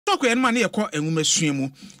stock en man ye ko enwumasua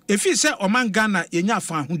mu efi se oman Ghana yenya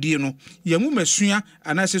afa ahodie no ye nwumasua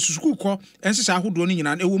anase susuku ko ensesa ahodo no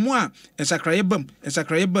nyina ewo mu a ensakraye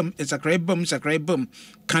bam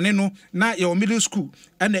kane no na ye middle school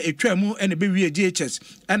ana etwa mu ana be wie JHS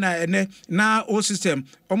ana ene na o system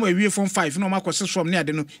omo ewie form 5 no makose from ne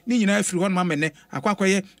ade no ni nyina afiri hon ma mene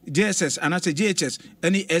akwakoye JSS anase JHS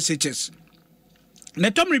ani SHS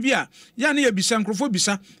na tomri bia ya na yebisa nkrofo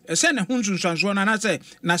bisa ese ne hunsunsanso na anase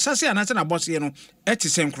na sase anase na bosse no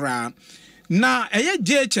etise nkra na eye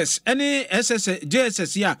JHS ani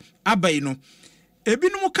JSS ya abai no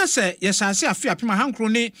ebinum kase yesase afia pema hankro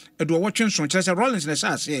ne edo wotwenso kyerese Rollins na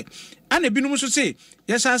sase ana ebinum so se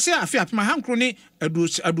yesase afia pema hankro ne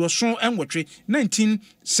edo so enwotwe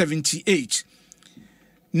 1978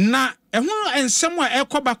 na ehun ensem a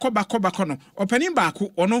ekoba no opanin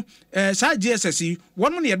baako ono sa JSS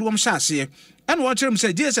wonu ne yedom sase ana wo kyerem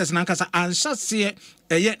se JSS na nkasa ansase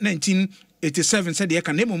eye 1987 said ye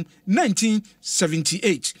kanemum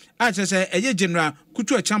 1978 atese eye general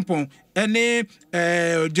kutu champon ene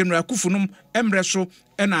general kufunum emreso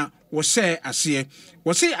ena wo se ase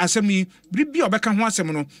wo se asemi bribi obeka ho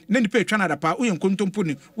asem no na nipa etwa na dapa wo yenkontompo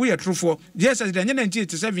ni wo ye trofo JSS de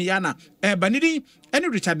 1987 yana banidi ene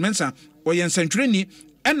Richard Mensa wo yensantwereni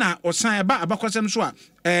ena osan eba abakosem so a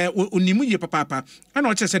onimu ye papa ena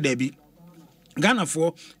o kyese da bi Ghana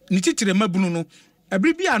fo ni titire mabunu no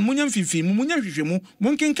abribi an munya mfifi munya hwehwemu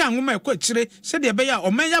munkenka nwoma ekwa kire se de be ya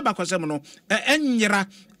omanya bakosem no enyera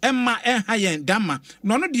emma enhayen dama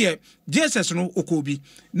no no de JSS no okobi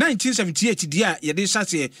 1978 dia ye de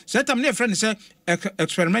sase setam ne friend se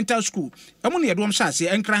experimental school emu ne yedom sase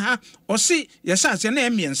enkra ha osi ye sase na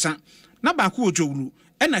emiensa na ba ko ojowulu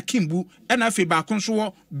ena kimbu ena afi ba ko nso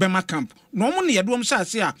wo bema camp no mu ne yedom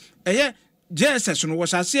sase a eye JSS no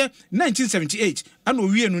was ase 1978 and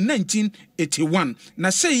owie no 1981 na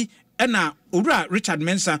sei ena owura Richard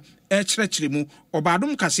Mensa kyerɛkyerɛ mu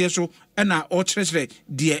obadom kase so ena o kyerɛkyerɛ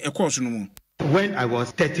die course no mu. When I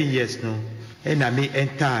was 30 years no and I may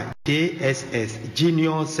enter JSS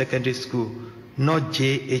Junior Secondary School, not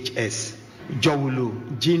JHS,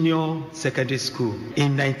 Jowulu Junior Secondary School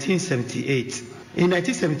in 1978. In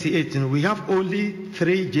 1978 we have only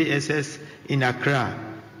 3 JSS in Accra,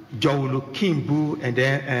 Jowulu, Kimbu, and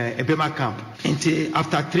then Ebema Camp. Until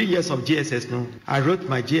after 3 years of JSS, I wrote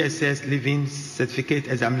my JSS Living Certificate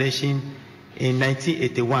examination in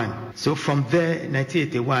 1981. So from there,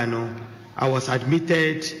 1981, I was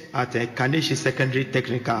admitted at Kaneshi Secondary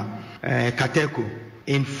Technical, Kateko,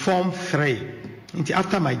 in Form 3. Until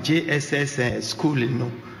after my JSS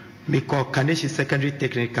schooling, we call Kaneshi Secondary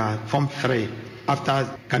Technical, Form 3.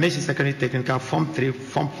 After Kaneshi Secondary Technical, Form 3,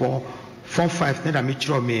 Form 4, Form 5, then I made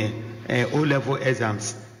O-level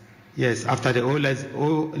exams. Yes, after the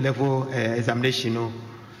O-level examination,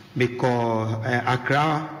 we call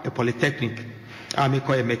Accra a polytechnic. I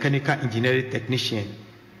call a mechanical engineering technician,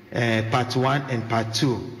 part 1 and part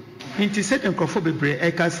 2. In the second Crophobe,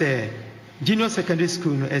 I can say junior secondary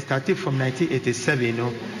school started from 1987.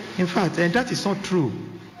 In fact, and that is not true.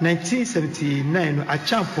 1979, a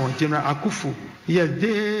champion, General Akufu, yes,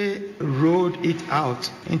 they rolled it out.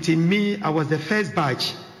 Until me, I was the first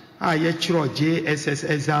batch. I actually JSS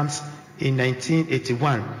exams in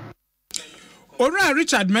 1981. Ora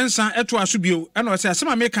Richard Mensa eto asubio ena o se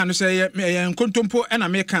asema meka no se nkontompo ena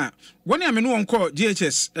meka woni amenu wonko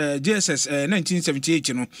JSS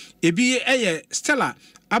 1978 no ebi eye Stella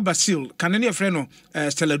Abasil kanene efre no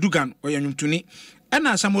Stella Dugan oyanwumtuni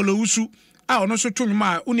ena Samuel Wusu a ono so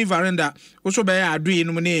twonwuma univarenda wo so be ya adoe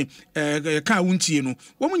no ne ka wuntie no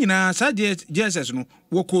wo mu nyina sa JSS no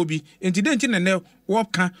wo ko bi enti denti ne wo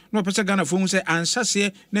ka no pese Ghana fo hu se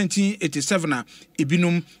ansase 1987 a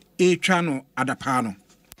ebinum etwa no adapa no.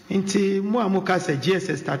 Inti Muamuka said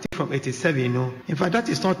JSS started from 87, In fact, that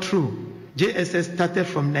is not true. JSS started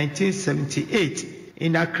from 1978.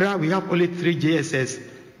 In Accra, we have only 3 JSS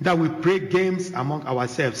that we play games among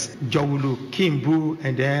ourselves. Jowulu, Kimbu,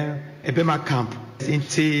 and then Ebema Camp.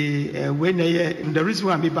 Inti when the reason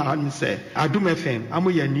why I'm say Adom FM, I'm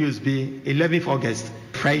your news be 11th August,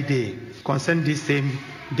 Friday, concern this same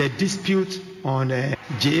the dispute on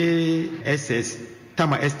JSS.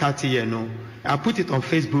 Time I started here, I put it on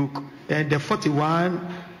Facebook, and the 41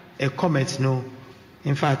 comments,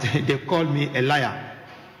 in fact, they called me a liar.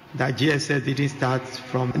 That JSS didn't start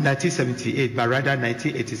from 1978, but rather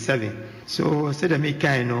 1987. So I said,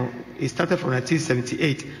 it started from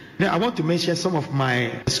 1978. Now I want to mention some of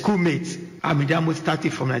my schoolmates. Amidamu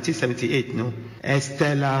started from 1978,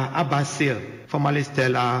 Stella Abasil, formerly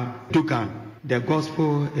Stella Dugan, the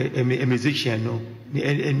gospel a musician,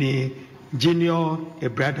 Junior, a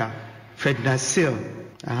brother, Fred Nassil,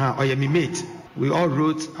 Or your mate. We all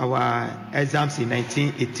wrote our exams in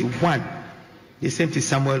 1981. The same to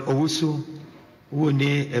Samuel Owusu, who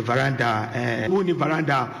need a veranda,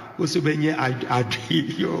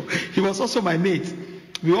 he was also my mate.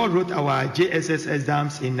 We all wrote our JSS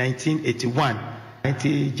exams in 1981.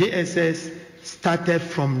 The JSS started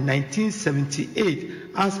from 1978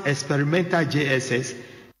 as experimental JSS.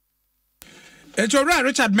 Ejora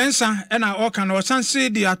Richard Mensa ena oka na osanse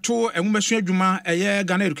di ato enwumesu adwuma eye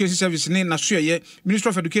Ghana Education Service ne na so eye Ministry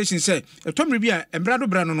of Education say etomre bi a embrado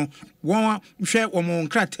bra no won hwe omo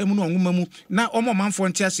nkrata mu no onwuma mu na omo manfo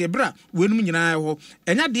ntiase bra wenum nyina ho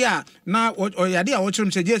enya de a na oyade a wo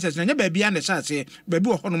kirim se JSS na nya ba bia na chase ba bi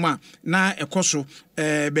wo honoma na ekoso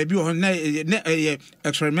ba bi wo na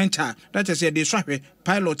experimental that is the swahwe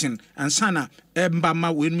piloting and sana mba ma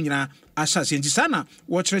wenum nyina asase nti sana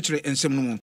wo kyerɛkyerɛ ensem no mu